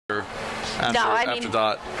after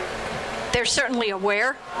that. They're certainly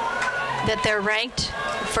aware that they're ranked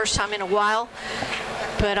first time in a while,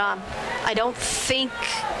 but I don't think.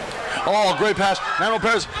 Oh, great pass. Manuel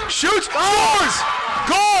Perez shoots, scores!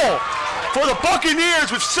 Goal for the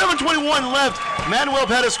Buccaneers with 7:21 left. Manuel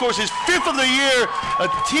Perez scores his 5th of the year, a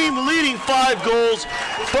team leading 5 goals.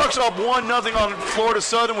 Bucks up 1-0 on Florida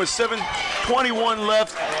Southern with 7:21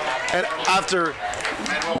 left. And after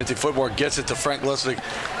football gets it to Frank Lustig.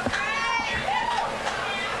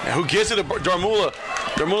 And who gets it to Darmula?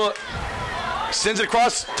 Darmula sends it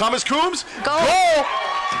across. Thomas Coombes. Goal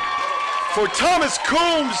for Thomas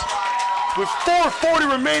Coombes with 4:40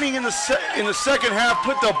 remaining in the second half.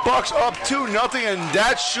 Put the Bucks up 2-0, and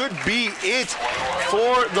that should be it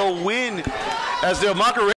for the win as the Macarena